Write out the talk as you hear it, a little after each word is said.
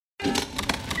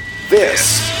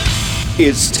This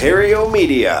is Terrio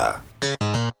Media.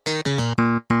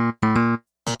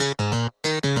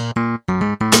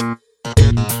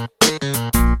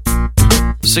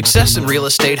 Success in real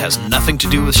estate has nothing to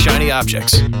do with shiny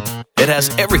objects. It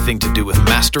has everything to do with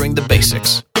mastering the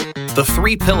basics. The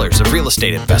 3 pillars of real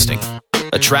estate investing: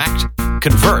 attract,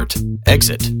 convert,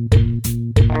 exit.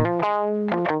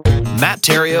 Matt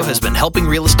Terrio has been helping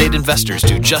real estate investors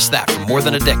do just that for more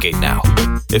than a decade now.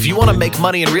 If you want to make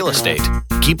money in real estate,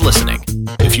 keep listening.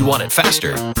 If you want it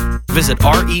faster, visit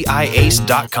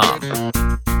reiace.com.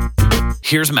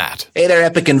 Here's Matt. Hey there,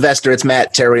 Epic Investor. It's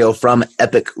Matt Terrio from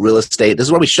Epic Real Estate. This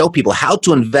is where we show people how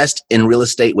to invest in real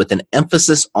estate with an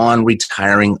emphasis on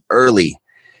retiring early.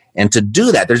 And to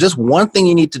do that, there's just one thing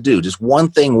you need to do, just one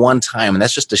thing, one time, and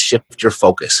that's just to shift your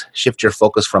focus. Shift your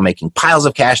focus from making piles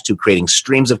of cash to creating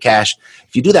streams of cash.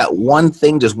 If you do that one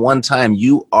thing just one time,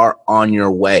 you are on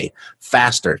your way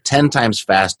faster, 10 times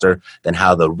faster than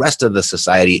how the rest of the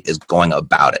society is going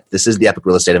about it. This is the Epic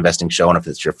Real Estate Investing Show, and if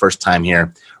it's your first time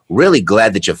here, really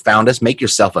glad that you found us. Make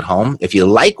yourself at home. If you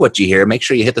like what you hear, make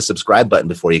sure you hit the subscribe button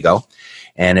before you go.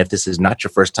 And if this is not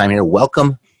your first time here,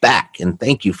 welcome back. And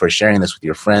thank you for sharing this with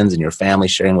your friends and your family,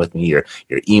 sharing with me your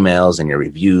emails and your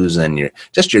reviews and your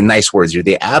nice words. You're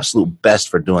the absolute best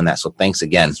for doing that. So thanks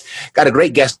again. Got a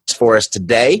great guest for us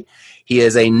today. He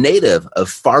is a native of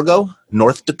Fargo,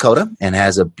 North Dakota, and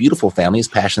has a beautiful family. His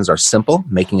passions are simple,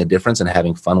 making a difference and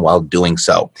having fun while doing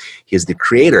so. He is the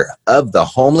creator of the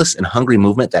Homeless and Hungry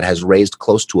movement that has raised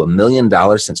close to $1 million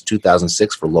since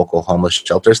 2006 for local homeless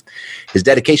shelters. His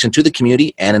dedication to the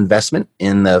community and investment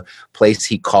in the place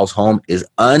he calls home is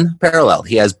unparalleled.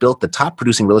 He has built the top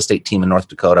producing real estate team in North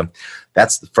Dakota.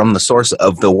 That's from the source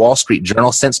of the Wall Street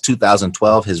Journal. Since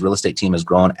 2012, his real estate team has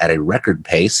grown at a record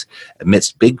pace.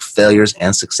 Amidst big failures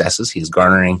and successes, he is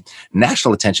garnering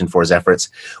national attention for his efforts.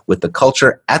 With the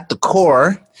culture at the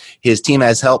core, his team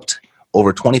has helped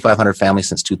over 2,500 families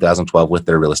since 2012 with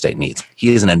their real estate needs.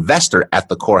 He is an investor at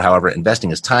the core, however, investing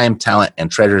his time, talent, and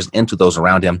treasures into those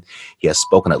around him. He has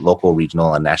spoken at local,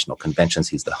 regional, and national conventions.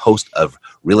 He's the host of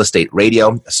Real Estate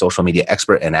Radio, a social media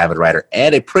expert, an avid writer,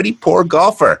 and a pretty poor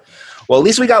golfer. Well, at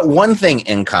least we got one thing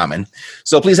in common.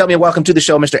 So please help me welcome to the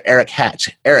show, Mr. Eric Hatch.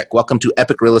 Eric, welcome to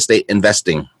Epic Real Estate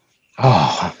Investing.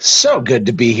 Oh, so good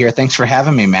to be here. Thanks for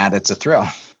having me, Matt. It's a thrill.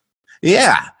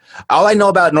 Yeah. All I know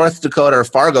about North Dakota or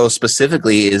Fargo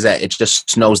specifically is that it just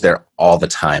snows there all the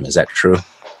time. Is that true?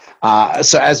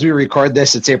 So as we record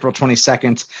this, it's April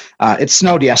 22nd. It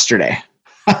snowed yesterday.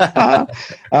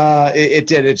 It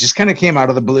did. It just kind of came out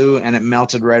of the blue and it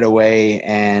melted right away.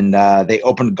 And they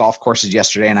opened golf courses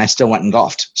yesterday and I still went and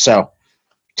golfed. So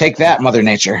take that, Mother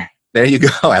Nature. There you go.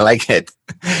 I like it.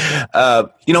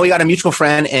 We got a mutual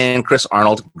friend in Chris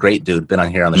Arnold. Great dude. Been on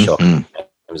here on the show.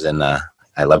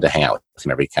 I love to hang out with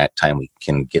him every time we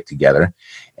can get together.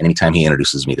 And anytime he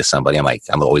introduces me to somebody,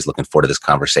 I'm always looking forward to this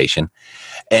conversation.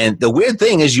 And the weird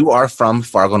thing is you are from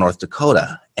Fargo, North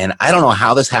Dakota. And I don't know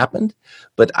how this happened,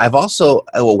 but I've also,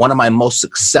 one of my most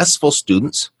successful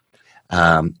students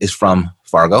is from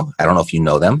Fargo. I don't know if you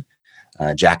know them,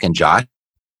 Jack and Josh.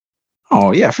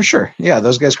 Oh, yeah, for sure. Yeah,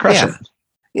 those guys crush it.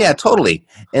 Yeah, totally.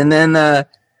 And then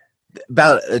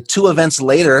about 2 events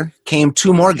later came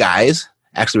 2 more guys,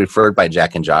 actually referred by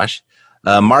Jack and Josh,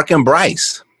 Mark and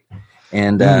Bryce.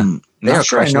 And not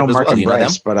sure I know Mark and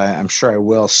Bryce, but I'm sure I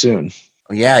will soon.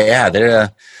 Yeah.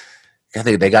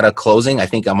 They got a closing, I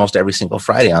think, almost every single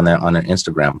Friday on their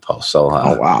Instagram post. So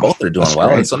wow. Both are doing well.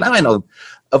 Great. And so now I know,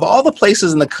 of all the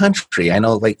places in the country, I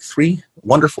know like 3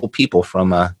 wonderful people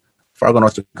from Fargo,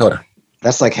 North Dakota.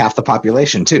 That's like half the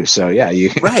population too. So yeah,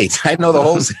 right. I know the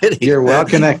whole city. You're well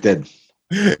connected.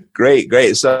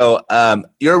 Great. So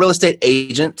you're a real estate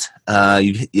agent.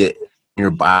 In your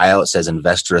bio, it says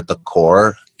investor at the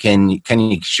core. Can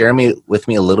you share with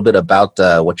me a little bit about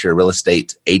what your real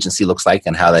estate agency looks like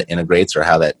and how that integrates or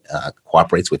how that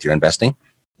cooperates with your investing?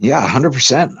 Yeah,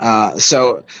 100%.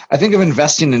 So I think of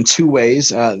investing in 2 ways.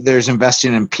 There's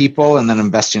investing in people and then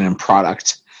investing in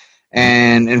product.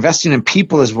 And investing in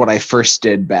people is what I first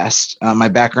did best. My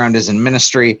background is in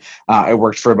ministry. I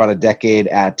worked for about a decade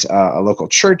at a local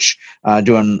church I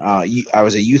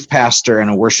was a youth pastor and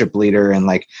a worship leader. And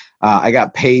I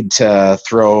got paid to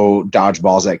throw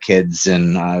dodgeballs at kids,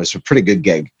 and it was a pretty good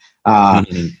gig. I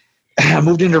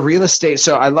moved into real estate.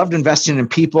 So I loved investing in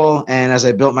people. And as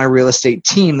I built my real estate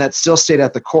team, that still stayed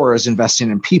at the core, is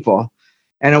investing in people.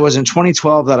 And it was in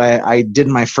 2012 that I did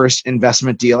my first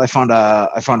investment deal. I found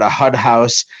a HUD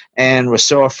house and was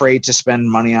so afraid to spend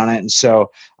money on it. And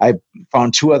so I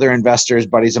found 2 other investors,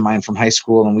 buddies of mine from high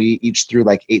school, and we each threw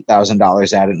like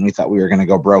 $8,000 at it, and we thought we were going to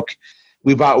go broke.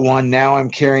 We bought one. Now I'm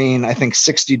carrying, I think,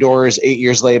 60 doors 8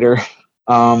 years later.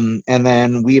 And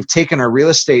then we have taken our real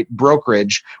estate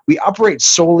brokerage. We operate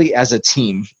solely as a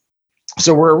team.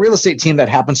 So we're a real estate team that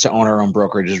happens to own our own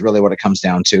brokerage is really what it comes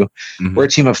down to. Mm-hmm. We're a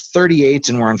team of 38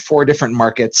 and we're in 4 different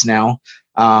markets now.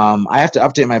 I have to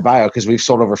update my bio because we've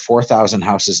sold over 4,000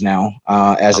 houses now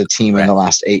as a team in the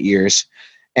last 8 years.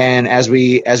 And as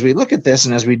we look at this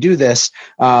and as we do this,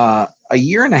 a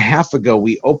year and a half ago,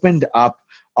 we opened up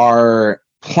our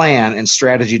plan and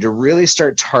strategy to really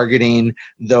start targeting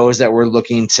those that were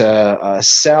looking to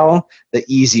sell the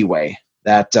easy way,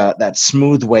 that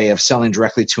smooth way of selling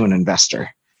directly to an investor.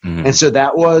 Mm-hmm. And so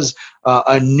that was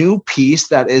a new piece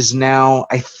that is now,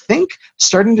 I think,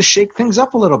 starting to shake things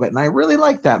up a little bit. And I really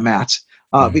like that, Matt,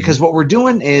 because what we're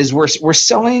doing is we're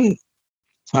selling,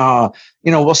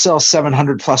 we'll sell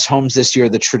 700 plus homes this year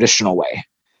the traditional way.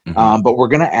 Mm-hmm. But we're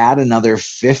going to add another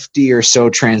 50 or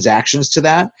so transactions to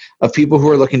that of people who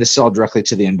are looking to sell directly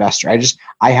to the investor.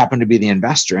 I happen to be the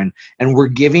investor, and we're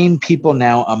giving people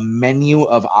now a menu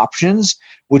of options,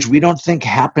 which we don't think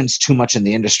happens too much in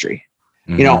the industry.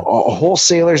 Mm-hmm.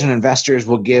 Wholesalers and investors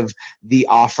will give the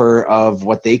offer of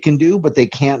what they can do, but they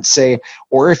can't say,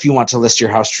 or if you want to list your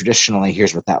house traditionally,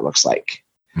 here's what that looks like.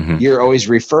 Mm-hmm. You're always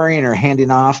referring or handing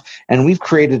off. And we've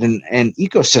created an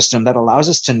ecosystem that allows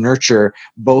us to nurture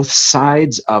both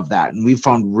sides of that. And we've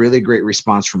found really great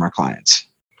response from our clients.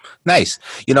 Nice.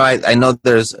 I know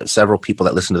there's several people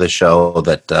that listen to the show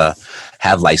that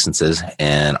have licenses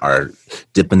and are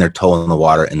dipping their toe in the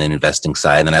water in the investing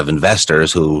side. And I have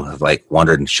investors who have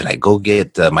wondered, should I go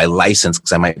get my license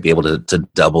because I might be able to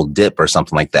double dip or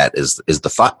something like that is the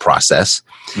thought process.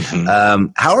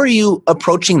 Mm-hmm. How are you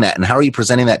approaching that and how are you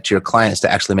presenting that to your clients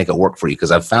to actually make it work for you?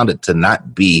 Because I've found it to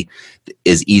not be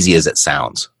as easy as it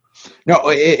sounds. No,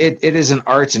 it is an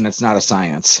art and it's not a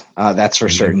science. That's for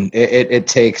certain. It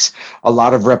takes a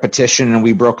lot of repetition, and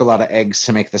we broke a lot of eggs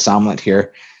to make this omelet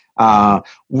here.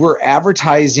 We're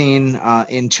advertising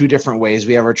in 2 different ways.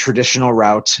 We have our traditional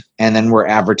route, and then we're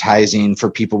advertising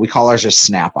for people. We call ours a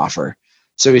snap offer.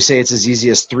 So we say it's as easy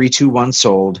as 3, 2, 1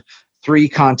 sold. 3,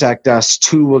 contact us.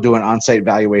 2, we'll do an on-site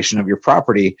valuation of your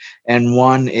property. And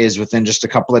 1 is within just a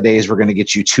couple of days, we're going to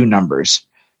get you 2 numbers.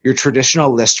 Your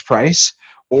traditional list price,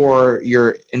 or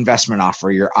your investment offer,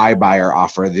 your iBuyer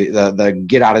offer, the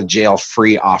get out of jail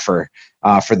free offer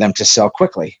for them to sell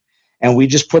quickly. And we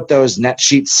just put those net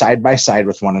sheets side by side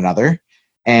with one another.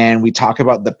 And we talk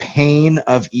about the pain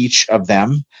of each of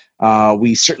them.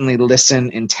 We certainly listen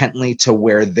intently to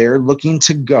where they're looking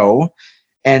to go.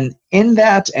 And in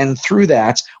that and through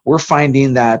that, we're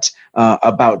finding that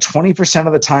about 20%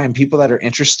 of the time, people that are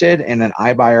interested in an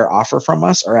iBuyer offer from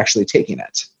us are actually taking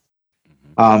it.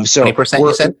 So 20%,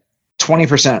 you said?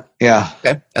 20%. Yeah.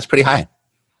 Okay. That's pretty high.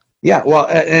 Yeah. Well,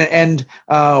 and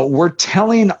we're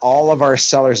telling all of our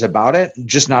sellers about it.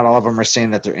 Just not all of them are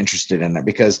saying that they're interested in it,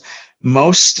 because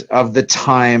most of the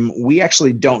time we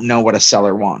actually don't know what a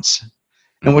seller wants.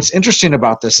 And what's interesting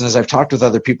about this, and as I've talked with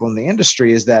other people in the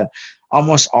industry, is that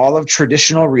almost all of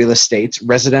traditional real estate,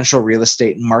 residential real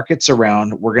estate markets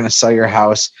around, we're going to sell your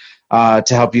house to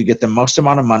help you get the most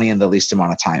amount of money in the least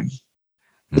amount of time.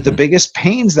 But the biggest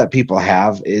pains that people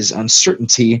have is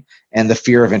uncertainty and the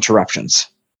fear of interruptions,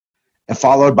 and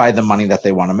followed by the money that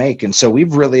they want to make. And so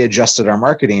we've really adjusted our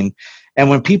marketing. And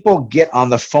when people get on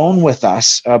the phone with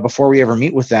us before we ever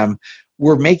meet with them,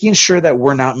 we're making sure that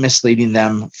we're not misleading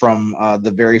them from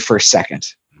the very first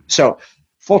second. So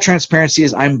full transparency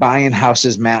is I'm buying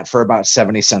houses, Matt, for about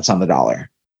 70 cents on the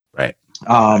dollar. Right.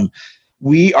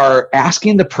 We are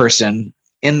asking the person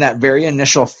in that very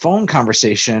initial phone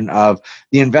conversation of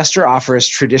the investor offers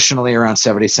traditionally around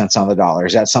 70 cents on the dollar.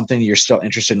 Is that something you're still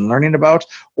interested in learning about,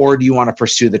 or do you want to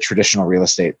pursue the traditional real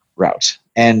estate route?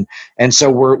 And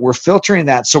so we're filtering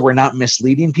that so we're not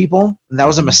misleading people. And that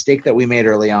was a mistake that we made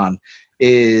early on,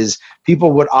 is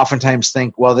people would oftentimes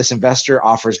think, well, this investor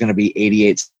offer is going to be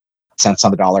 88 cents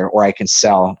on the dollar, or I can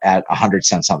sell at 100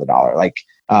 cents on the dollar.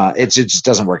 It just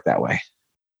doesn't work that way.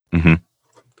 Mm-hmm.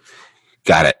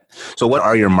 Got it. So what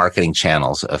are your marketing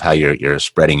channels of how you're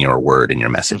spreading your word and your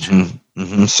message? Mm-hmm.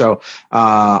 Mm-hmm. So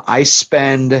I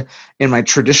spend, in my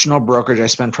traditional brokerage, I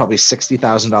spend probably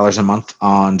 $60,000 a month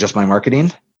on just my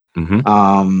marketing.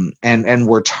 Mm-hmm. And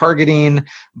we're targeting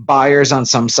buyers on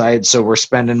some sides. So we're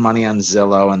spending money on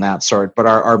Zillow and that sort. But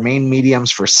our main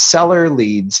mediums for seller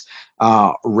leads,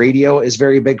 radio is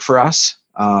very big for us.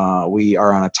 We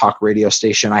are on a talk radio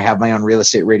station. I have my own real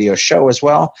estate radio show as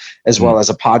well as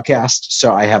a podcast.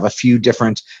 So I have a few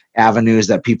different avenues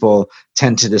that people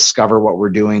tend to discover what we're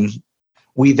doing.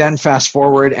 we then fast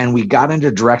forward and we got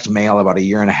into direct mail about a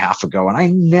year and a half ago. And I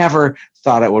never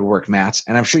thought it would work, Matt.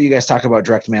 And I'm sure you guys talk about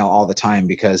direct mail all the time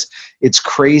because it's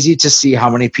crazy to see how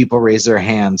many people raise their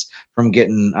hands from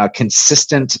getting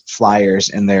consistent flyers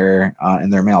in their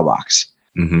mailbox.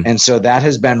 Mm-hmm. And so that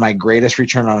has been my greatest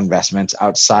return on investment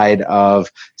outside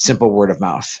of simple word of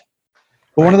mouth.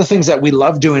 But one of the things that we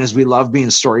love doing is we love being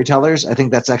storytellers. I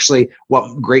think that's actually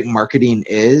what great marketing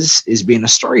is being a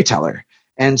storyteller.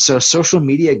 And so social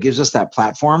media gives us that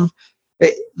platform.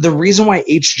 The reason why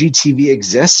HGTV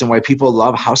exists and why people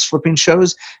love house flipping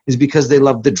shows is because they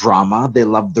love the drama, they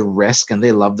love the risk, and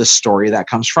they love the story that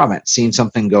comes from it. Seeing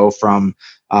something go from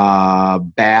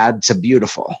bad to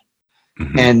beautiful.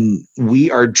 Mm-hmm. And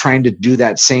we are trying to do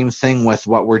that same thing with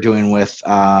what we're doing with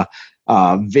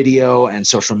video and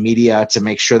social media to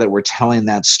make sure that we're telling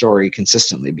that story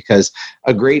consistently, because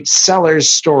a great seller's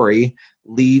story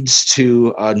leads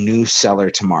to a new seller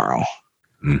tomorrow.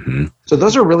 Mm-hmm. So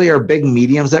those are really our big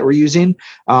mediums that we're using.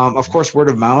 Of course, word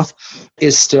of mouth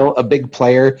is still a big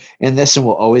player in this and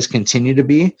will always continue to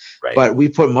be. Right. But we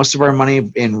put most of our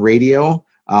money in radio,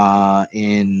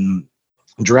 in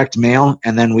direct mail,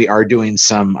 and then we are doing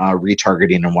some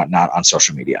retargeting and whatnot on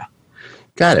social media.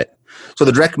 Got it. So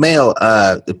the direct mail,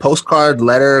 the postcard,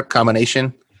 letter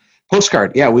combination?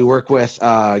 Postcard, yeah. We work with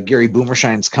Gary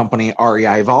Boomershine's company,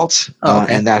 REI Vault,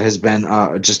 and that has been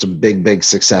just a big, big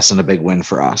success and a big win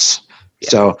for us. Yeah.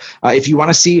 So if you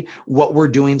want to see what we're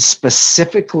doing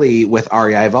specifically with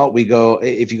REI Vault,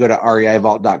 if you go to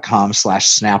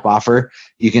reivault.com/snap offer,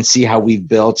 you can see how we've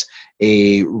built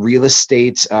a real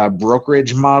estate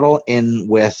brokerage model in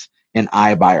with an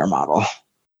iBuyer model.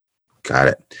 Got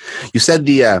it. You said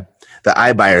the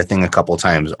iBuyer thing a couple of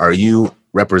times. Are you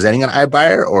representing an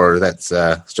iBuyer, or that's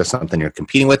just something you're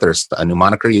competing with, or a new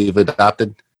moniker you've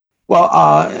adopted? Well,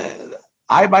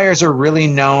 iBuyers are really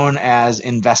known as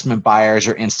investment buyers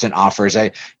or instant offers.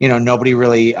 Nobody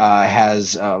really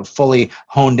has fully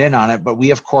honed in on it, but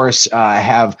we of course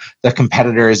have the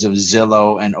competitors of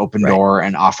Zillow and Opendoor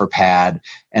and OfferPad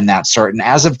and that sort. And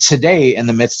as of today, in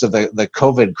the midst of the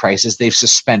COVID crisis, they've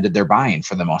suspended their buying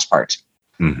for the most part.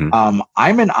 Mm-hmm.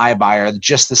 I'm an iBuyer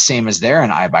just the same as they're an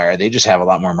iBuyer. They just have a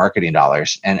lot more marketing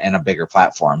dollars and a bigger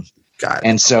platform. Got it.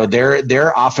 And so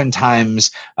they're oftentimes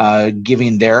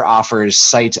giving their offers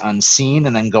sight unseen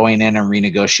and then going in and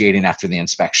renegotiating after the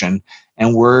inspection.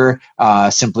 And we're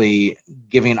simply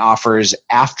giving offers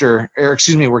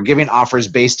we're giving offers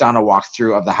based on a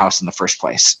walkthrough of the house in the first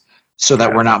place, so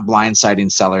that we're not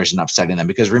blindsiding sellers and upsetting them.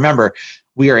 Because remember,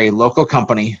 we are a local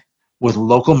company with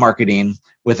local marketing,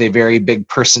 with a very big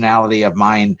personality of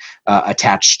mine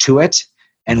attached to it.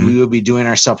 And mm-hmm. we would be doing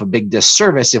ourselves a big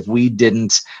disservice if we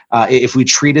didn't, if we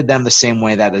treated them the same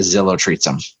way that a Zillow treats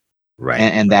them. Right.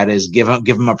 And that is give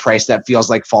them a price that feels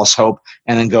like false hope,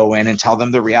 and then go in and tell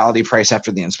them the reality price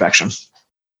after the inspection.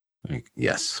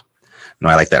 Yes. No,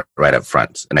 I like that right up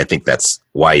front. And I think that's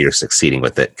why you're succeeding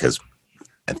with it, because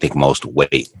I think most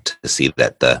wait to see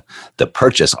that the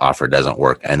purchase offer doesn't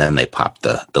work, and then they pop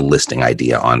the listing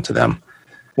idea onto them.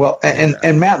 Well,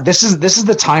 and Matt, this is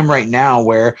the time right now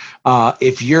where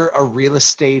if you're a real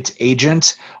estate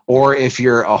agent, or if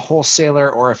you're a wholesaler,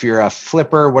 or if you're a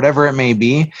flipper, whatever it may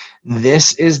be,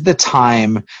 this is the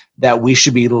time that we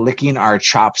should be licking our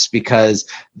chops, because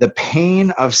the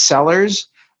pain of sellers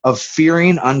of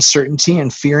fearing uncertainty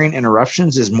and fearing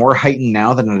interruptions is more heightened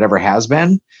now than it ever has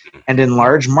been. And in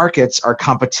large markets, our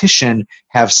competition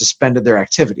have suspended their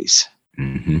activities.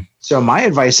 Mm-hmm. So my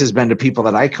advice has been to people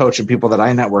that I coach and people that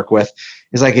I network with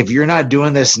is like, if you're not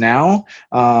doing this now,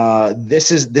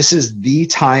 this is the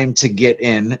time to get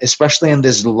in, especially in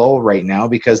this lull right now,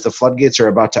 because the floodgates are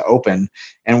about to open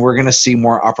and we're going to see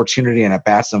more opportunity and at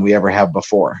bats than we ever have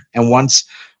before. And once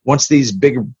these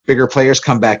bigger players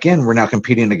come back in, we're now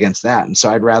competing against that. And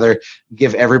so I'd rather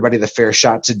give everybody the fair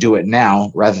shot to do it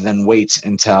now rather than wait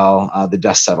until the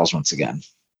dust settles once again.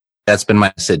 That's been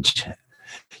my message.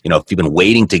 If you've been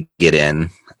waiting to get in,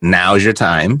 now's your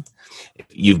time. If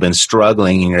you've been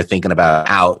struggling and you're thinking about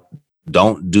out,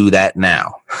 don't do that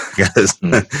now, because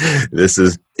this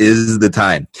is the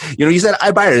time. You said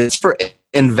iBuyer. It's for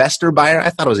investor buyer. I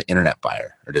thought it was an internet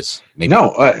buyer, or just maybe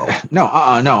no.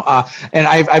 And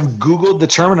I've Googled the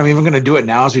term, and I'm even going to do it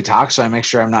now as we talk, so I make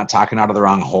sure I'm not talking out of the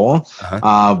wrong hole.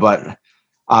 Uh-huh. But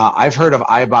I've heard of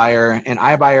iBuyer, and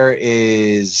iBuyer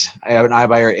is,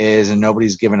 and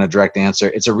nobody's given a direct answer.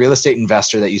 It's a real estate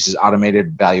investor that uses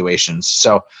automated valuations.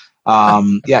 So,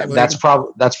 that's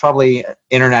probably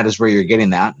internet is where you're getting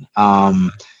that.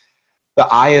 The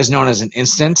I is known as an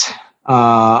instant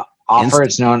offer. Instant.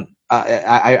 It's known.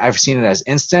 I've seen it as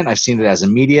instant. I've seen it as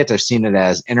immediate. I've seen it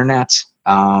as internet.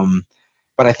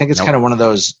 But I think it's kind of one of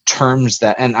those terms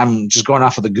that, and I'm just going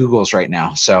off of the Googles right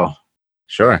now. So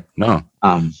sure, no,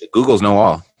 Googles know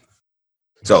all.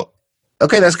 So,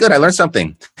 okay, that's good. I learned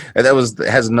something.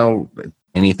 Has no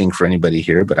anything for anybody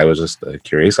here, but I was just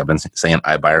curious. I've been saying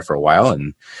iBuyer for a while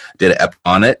and did an ep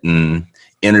on it and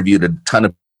interviewed a ton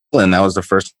of people, and that was the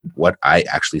first what I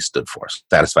actually stood for.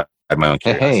 Satisfied my own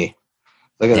curiosity. Hey,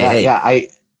 look at that. Hey. Yeah,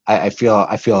 I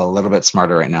feel a little bit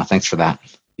smarter right now. Thanks for that.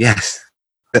 Yes.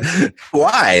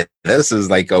 Why? This is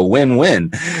like a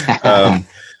win-win.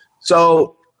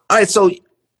 So, all right. So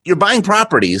you're buying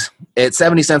properties at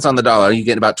 70 cents on the dollar. You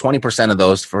get about 20% of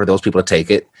those for those people to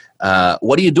take it.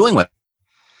 What are you doing with it?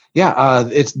 Yeah,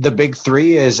 it's the big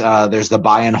three is there's the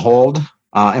buy and hold.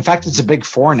 In fact, it's a big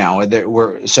four now.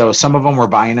 So some of them we're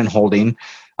buying and holding.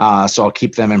 So I'll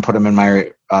keep them and put them in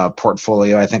my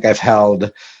portfolio. I think I've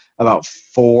held about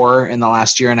 4 in the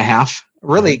last year and a half.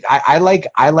 Really, I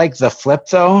like the flip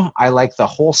though. I like the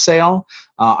wholesale.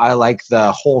 I like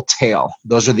the whole tail.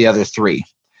 Those are the other 3.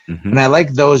 Mm-hmm. And I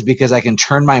like those because I can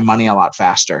turn my money a lot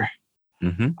faster.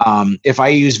 Mm-hmm. If I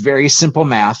use very simple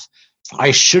math, I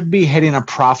should be hitting a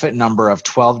profit number of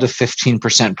 12 to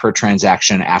 15% per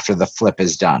transaction after the flip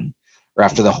is done or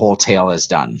after the whole tail is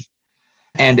done.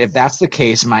 And if that's the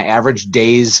case, my average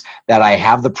days that I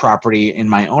have the property in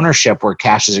my ownership where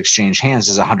cash is exchanged hands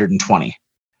is 120.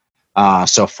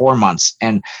 So 4 months.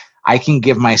 And I can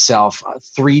give myself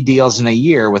 3 deals in a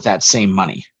year with that same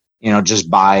money. Just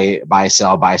buy,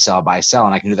 sell, buy, sell, buy, sell.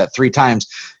 And I can do that 3 times,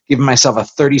 giving myself a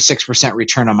 36%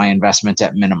 return on my investment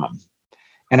at minimum.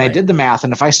 And right. I did the math.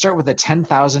 And if I start with a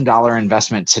 $10,000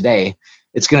 investment today,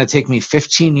 it's going to take me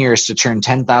 15 years to turn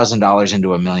 $10,000 into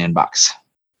 $1 million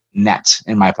net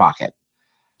in my pocket.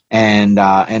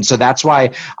 And so that's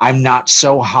why I'm not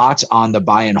so hot on the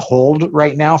buy and hold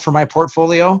right now for my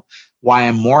portfolio. Why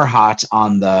I'm more hot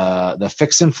on the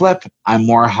fix and flip. I'm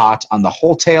more hot on the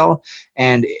wholesale.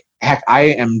 And heck, I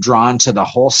am drawn to the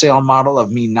wholesale model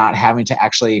of me not having to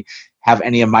actually have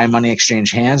any of my money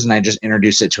exchange hands, and I just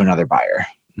introduce it to another buyer.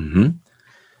 Mm-hmm.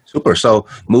 Super. So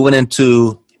moving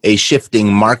into a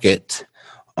shifting market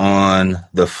on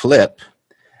the flip,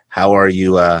 how are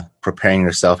you preparing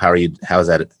yourself? How is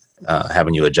that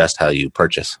having you adjust how you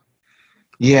purchase?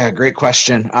 Yeah, great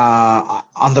question.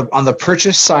 On the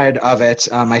purchase side of it,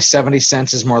 my 70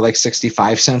 cents is more like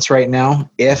 65 cents right now,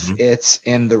 if it's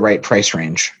in the right price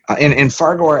range. In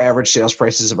Fargo, our average sales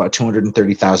price is about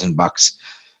 $230,000.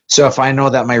 So if I know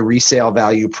that my resale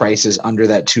value price is under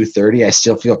that 230, I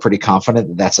still feel pretty confident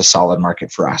that that's a solid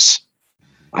market for us.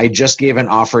 I just gave an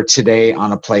offer today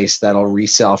on a place that'll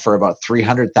resell for about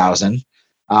 $300,000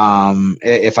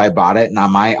 if I bought it. Now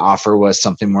my offer was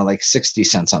something more like 60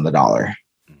 cents on the dollar.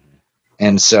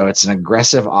 And so it's an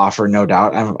aggressive offer, no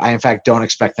doubt. I in fact, don't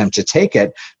expect them to take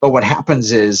it. But what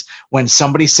happens is when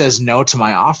somebody says no to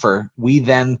my offer, we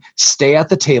then stay at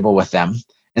the table with them.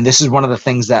 And this is one of the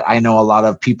things that I know a lot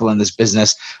of people in this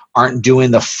business aren't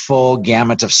doing the full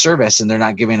gamut of service, and they're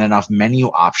not giving enough menu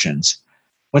options.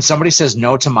 When somebody says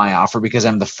no to my offer because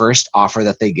I'm the first offer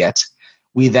that they get,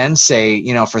 we then say,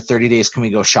 for 30 days, can we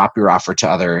go shop your offer to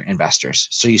other investors?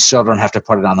 So you still don't have to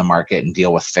put it on the market and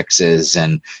deal with fixes,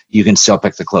 and you can still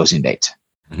pick the closing date.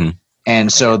 Mm-hmm.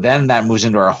 And so then that moves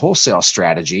into our wholesale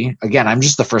strategy. Again, I'm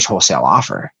just the first wholesale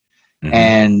offer. Mm-hmm.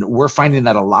 And we're finding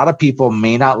that a lot of people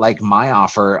may not like my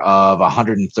offer of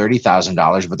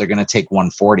 $130,000, but they're going to take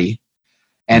 $140,000.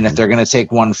 And if they're going to take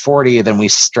 $140,000, then we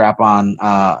strap on,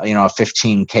 a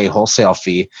 $15,000 wholesale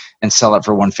fee and sell it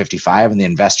for $155,000. And the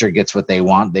investor gets what they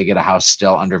want. They get a house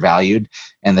still undervalued,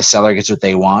 and the seller gets what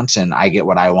they want, and I get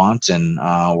what I want, and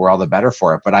we're all the better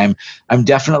for it. But I'm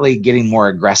definitely getting more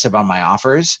aggressive on my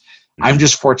offers. I'm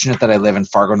just fortunate that I live in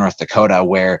Fargo, North Dakota,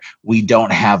 where we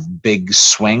don't have big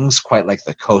swings quite like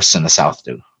the coasts in the South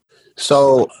do.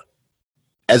 So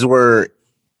as we're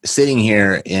sitting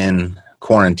here in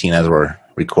quarantine, as we're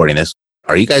recording this,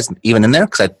 are you guys even in there?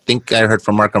 Because I think I heard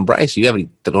from Mark and Bryce, don't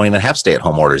even have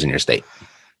stay-at-home orders in your state.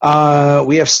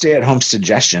 We have stay-at-home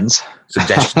suggestions.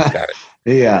 Suggestions, got it.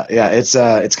 Yeah.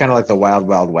 It's kind of like the wild,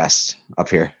 wild west up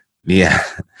here. Yeah.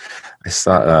 I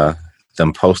saw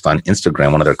them post on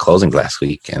Instagram one of their closings last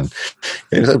week, and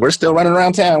it was like, we're still running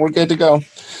around town. We're good to go.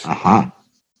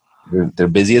 They're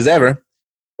busy as ever.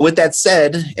 With that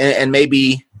said, and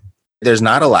maybe there's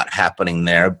not a lot happening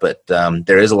there, but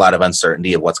there is a lot of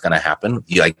uncertainty of what's going to happen.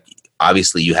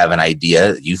 Obviously, you have an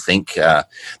idea. You think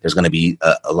there's going to be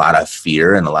a lot of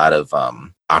fear and a lot of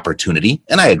opportunity,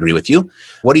 and I agree with you.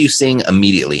 What are you seeing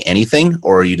immediately? Anything,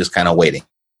 or are you just kind of waiting?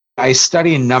 I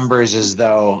study numbers as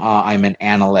though I'm an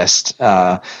analyst.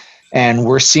 And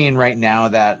we're seeing right now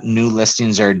that new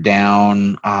listings are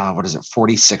down,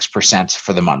 46%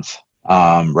 for the month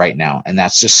right now. And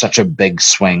that's just such a big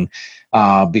swing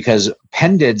because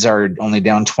pendeds are only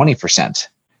down 20%.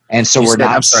 And so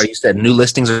I'm sorry, you said new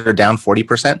listings are down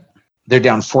 40%? They're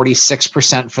down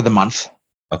 46% for the month.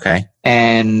 Okay.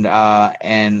 And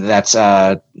that's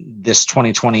this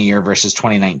 2020 year versus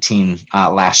 2019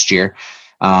 last year.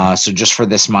 So just for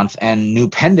this month, and new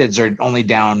pendeds are only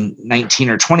down 19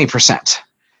 or 20%.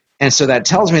 And so that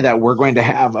tells me that we're going to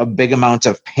have a big amount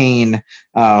of pain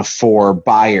for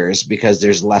buyers because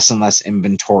there's less and less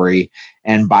inventory,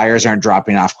 and buyers aren't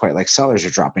dropping off quite like sellers are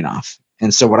dropping off.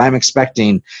 And so what I'm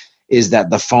expecting is that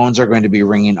the phones are going to be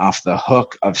ringing off the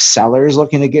hook of sellers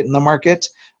looking to get in the market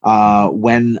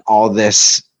when all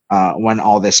this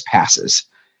passes.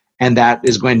 And that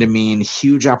is going to mean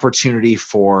huge opportunity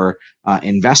for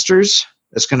investors.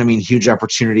 That's going to mean huge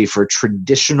opportunity for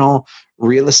traditional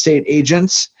real estate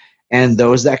agents. And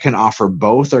those that can offer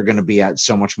both are going to be at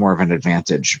so much more of an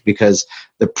advantage because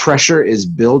the pressure is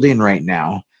building right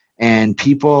now. And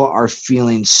people are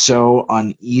feeling so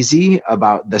uneasy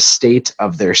about the state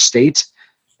of their state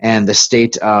and the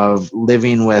state of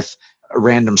living with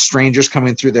random strangers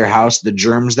coming through their house, the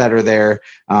germs that are there.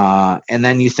 And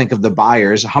then you think of the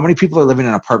buyers. How many people are living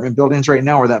in apartment buildings right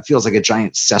now where that feels like a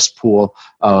giant cesspool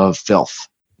of filth,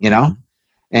 you know?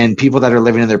 And people that are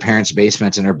living in their parents'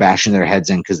 basements and are bashing their heads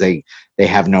in because they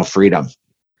have no freedom.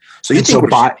 So you think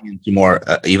we're into more,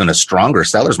 even a stronger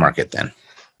seller's market then?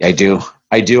 I do.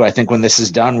 I think when this is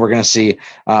done, we're going to see,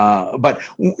 but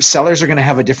sellers are going to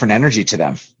have a different energy to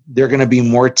them. They're going to be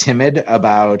more timid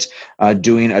about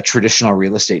doing a traditional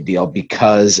real estate deal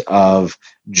because of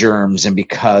germs and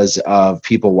because of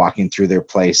people walking through their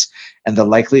place. And the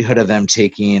likelihood of them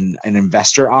taking an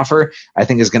investor offer, I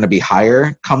think, is going to be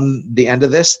higher come the end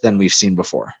of this than we've seen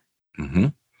before. Mm-hmm.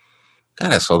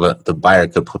 Got it. So the buyer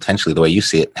could potentially, the way you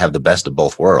see it, have the best of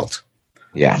both worlds.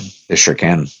 Yeah, they sure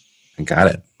can. I got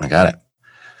it. I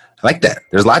like that.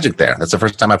 There's logic there. That's the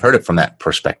first time I've heard it from that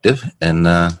perspective. And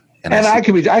I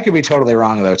could be totally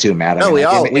wrong though too, Matt. No, we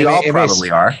all probably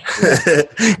are,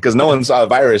 because no one saw a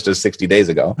virus just 60 days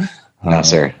ago. No,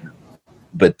 sir.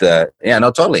 But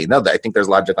totally. No, I think there's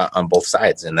logic on both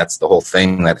sides, and that's the whole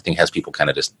thing that I think has people kind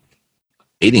of just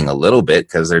waiting a little bit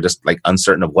because they're just like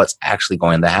uncertain of what's actually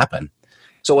going to happen.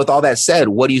 So, with all that said,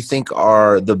 what do you think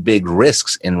are the big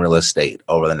risks in real estate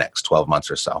over the next 12 months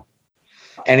or so?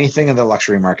 Anything in the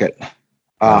luxury market.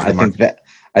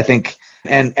 I think,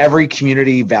 and every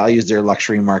community values their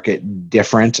luxury market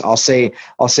different. I'll say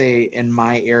in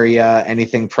my area,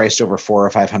 anything priced over $400,000 or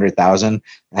 $500,000,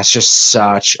 that's just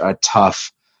such a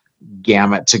tough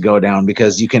gamut to go down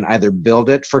because you can either build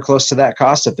it for close to that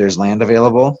cost if there's land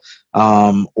available,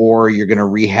 or you're going to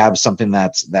rehab something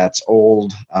that's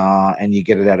old and you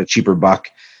get it at a cheaper buck.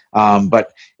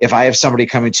 But if I have somebody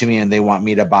coming to me and they want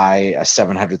me to buy a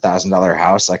 $700,000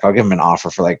 house, like I'll give them an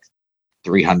offer for like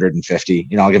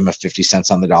 $350. I'll give them a 50 cents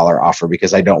on the dollar offer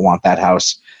because I don't want that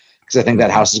house because I think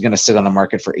that house is going to sit on the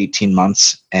market for 18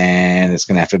 months and it's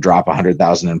going to have to drop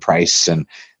 $100,000 in price, and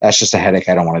that's just a headache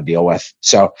I don't want to deal with.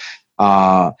 So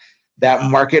that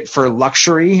market for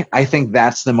luxury, I think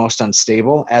that's the most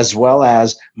unstable, as well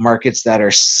as markets that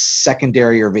are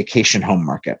secondary or vacation home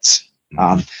markets.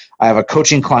 I have a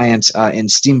coaching client in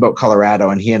Steamboat, Colorado,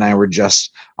 and he and I were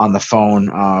just on the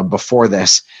phone before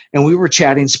this, and we were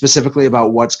chatting specifically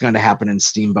about what's going to happen in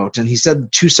Steamboat. And he said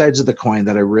two sides of the coin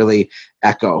that I really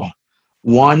echo.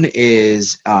 One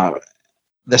is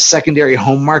the secondary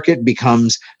home market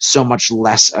becomes so much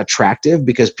less attractive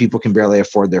because people can barely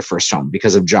afford their first home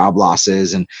because of job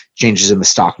losses and changes in the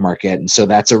stock market. And so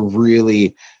that's a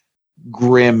really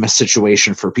grim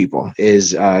situation for people,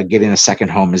 is getting a second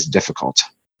home is difficult.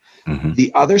 Mm-hmm.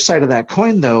 The other side of that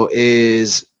coin, though,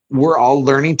 is we're all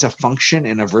learning to function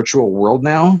in a virtual world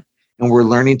now, and we're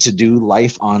learning to do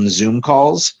life on Zoom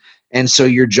calls. And so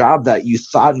your job that you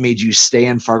thought made you stay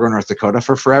in Fargo, North Dakota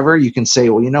for forever, you can say,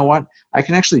 well, you know what? I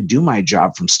can actually do my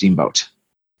job from Steamboat.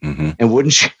 Mm-hmm. And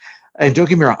wouldn't you? And don't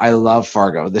get me wrong, I love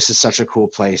Fargo. This is such a cool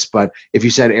place. But if you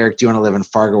said, Eric, do you want to live in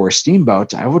Fargo or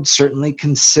Steamboat? I would certainly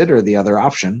consider the other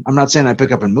option. I'm not saying I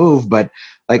pick up and move, but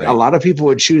right. A lot of people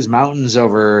would choose mountains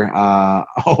over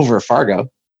Fargo.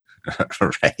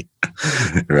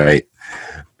 Right.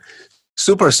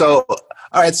 Super. So,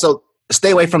 all right. So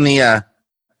stay away from the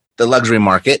luxury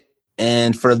market.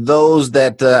 And for those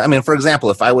that, for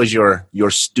example, if I was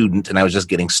your student and I was just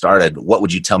getting started, what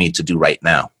would you tell me to do right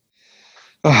now?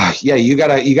 Yeah, you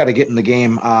gotta get in the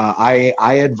game. I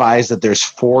advise that there's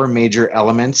 4 major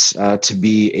elements to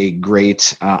be a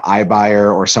great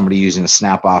iBuyer or somebody using a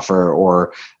snap offer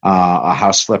or a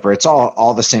house flipper. It's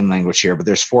all the same language here, but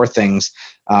there's 4 things.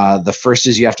 The first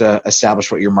is you have to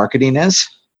establish what your marketing is.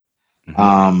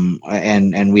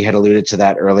 And we had alluded to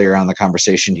that earlier on the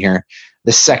conversation here.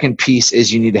 The second piece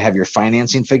is you need to have your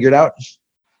financing figured out.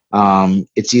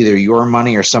 It's either your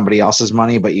money or somebody else's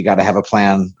money, but you got to have a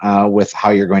plan with how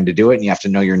you're going to do it, and you have to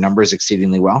know your numbers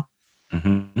exceedingly well.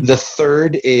 The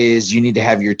third is you need to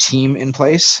have your team in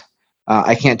place.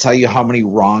 I can't tell you how many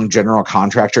wrong general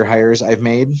contractor hires I've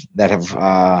made that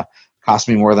have cost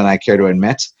me more than I care to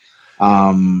admit.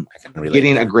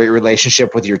 Getting a great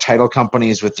relationship with your title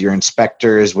companies, with your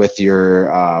inspectors, with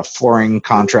your flooring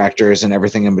contractors, and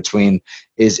everything in between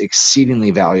is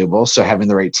exceedingly valuable. So having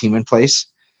the right team in place.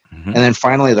 And then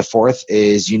finally, the fourth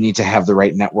is you need to have the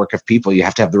right network of people. You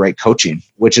have to have the right coaching,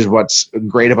 which is what's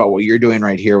great about what you're doing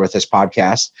right here with this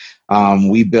podcast.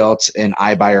 We built an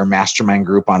iBuyer mastermind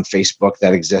group on Facebook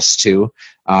that exists too.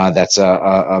 That's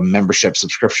a membership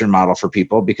subscription model for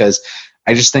people, because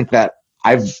I just think that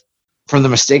from the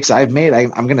mistakes I've made,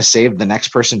 I'm going to save the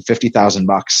next person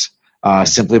 $50,000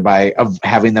 simply by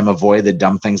having them avoid the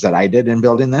dumb things that I did in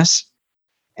building this.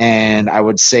 And I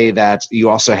would say that you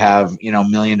also have, $1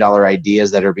 million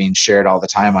ideas that are being shared all the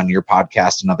time on your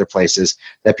podcast and other places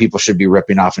that people should be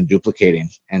ripping off and duplicating.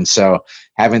 And so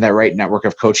having that right network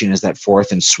of coaching is that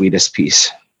fourth and sweetest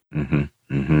piece.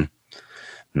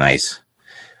 Nice.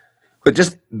 But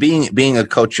just being a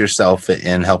coach yourself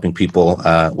and helping people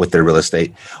with their real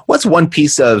estate, what's one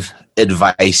piece of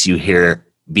advice you hear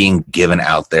being given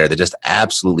out there that just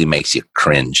absolutely makes you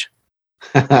cringe?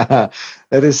 That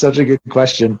is such a good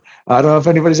question. I don't know if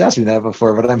anybody's asked me that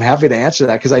before, but I'm happy to answer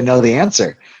that because I know the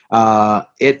answer.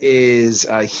 It is,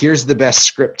 here's the best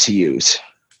script to use.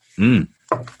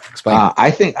 Explain. I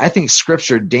think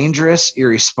scripts are dangerous,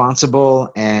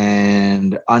 irresponsible,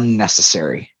 and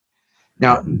unnecessary.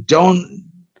 Now, don't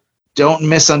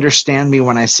misunderstand me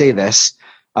when I say this.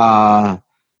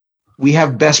 We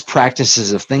have best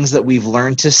practices of things that we've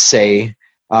learned to say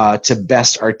to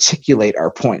best articulate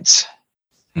our points.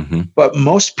 But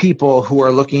most people who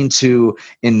are looking to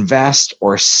invest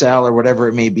or sell or whatever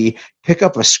it may be, pick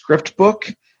up a script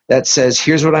book that says,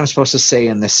 here's what I'm supposed to say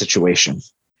in this situation.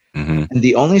 And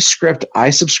the only script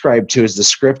I subscribe to is the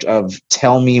script of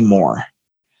tell me more.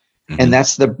 And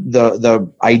that's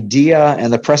the idea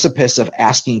and the precipice of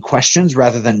asking questions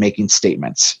rather than making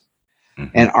statements.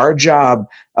 And our job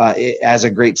as a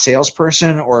great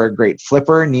salesperson or a great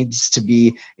flipper needs to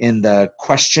be in the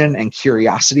question and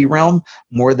curiosity realm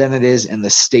more than it is in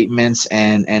the statements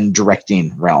and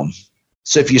directing realm.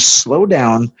 So if you slow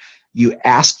down, you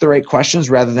ask the right questions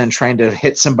rather than trying to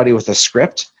hit somebody with a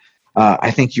script, I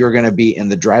think you're going to be in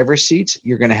the driver's seat.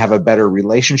 You're going to have a better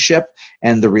relationship,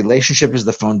 and the relationship is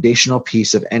the foundational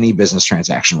piece of any business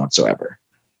transaction whatsoever.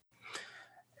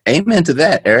 Amen to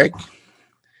that, Eric.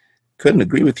 Couldn't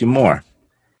agree with you more.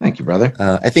 Thank you, brother.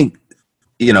 I think,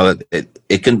 you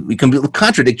can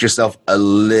contradict yourself a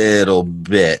little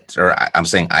bit, or I'm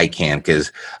saying I can,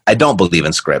 because I don't believe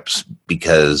in scripts,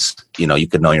 because, you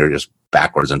could know you're just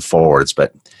backwards and forwards,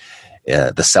 but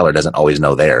the seller doesn't always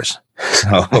know theirs. So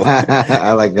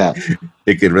I like that.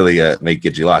 It could really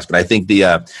get you lost. But I think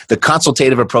the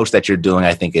consultative approach that you're doing,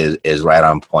 I think is right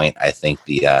on point. I think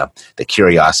the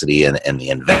curiosity and the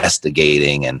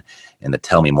investigating and the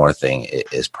tell me more thing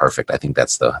is perfect. I think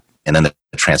and then the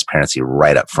transparency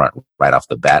right up front, right off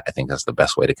the bat. I think that's the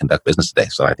best way to conduct business today.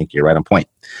 So I think you're right on point.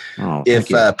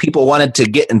 If people wanted to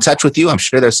get in touch with you, I'm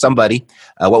sure there's somebody.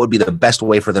 What would be the best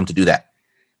way for them to do that?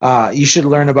 You should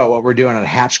learn about what we're doing at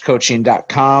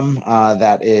hatchcoaching.com.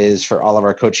 That is for all of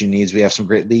our coaching needs. We have some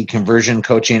great lead conversion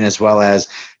coaching as well as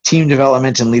team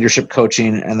development and leadership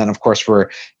coaching. And then, of course,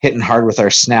 we're hitting hard with our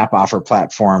Snap Offer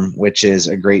platform, which is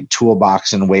a great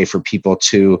toolbox and a way for people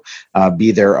to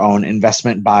be their own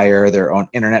investment buyer, their own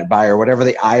internet buyer, whatever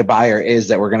the iBuyer is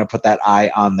that we're going to put that I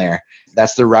on there.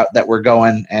 That's the route that we're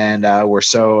going. And we're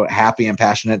so happy and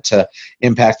passionate to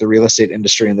impact the real estate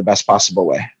industry in the best possible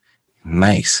way.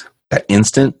 Nice. That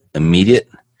instant, immediate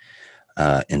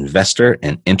investor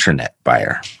and internet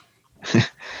buyer.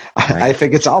 I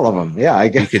think it's all of them. Yeah,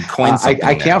 you could coin something.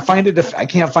 I can't find I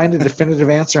can't find a definitive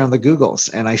answer on the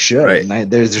Googles, and I should. Right. And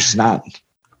there's just not.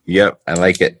 Yep, I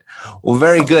like it. Well,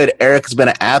 very good, Eric. It's been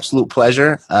an absolute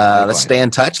pleasure. Let's stay in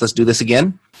touch. Let's do this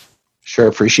again. Sure,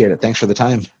 appreciate it. Thanks for the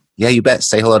time. Yeah, you bet.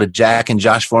 Say hello to Jack and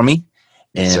Josh for me.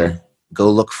 And yes, sir.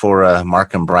 go look for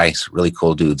Mark and Bryce, really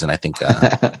cool dudes. And I think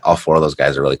all 4 of those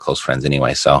guys are really close friends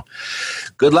anyway. So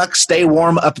good luck. Stay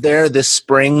warm up there this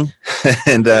spring,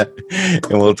 and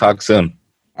we'll talk soon.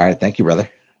 All right. Thank you, brother.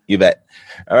 You bet.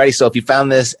 All righty. So if you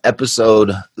found this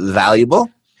episode valuable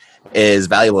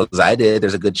as I did,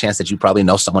 there's a good chance that you probably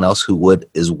know someone else who would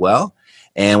as well.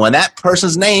 And when that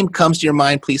person's name comes to your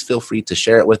mind, please feel free to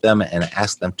share it with them and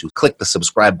ask them to click the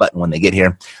subscribe button when they get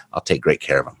here. I'll take great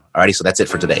care of them. Alrighty, so that's it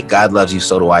for today. God loves you,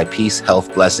 so do I. Peace,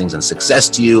 health, blessings, and success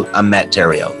to you. I'm Matt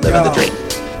Theriault, living the dream.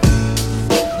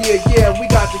 Yeah, we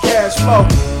got the cash flow.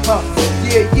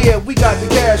 Yeah, we got the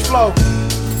cash flow.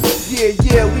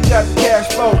 Yeah, we got the cash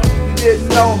flow. You didn't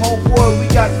know, homeboy, we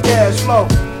got the cash flow.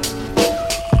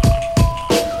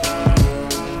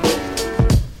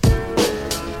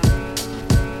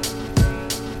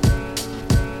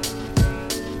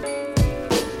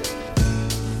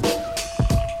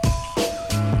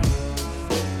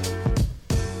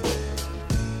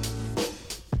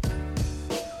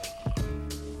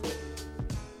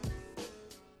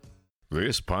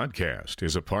 This podcast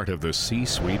is a part of the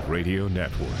C-Suite Radio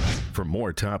Network. For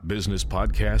more top business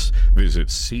podcasts, visit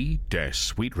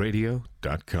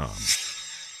c-suiteradio.com.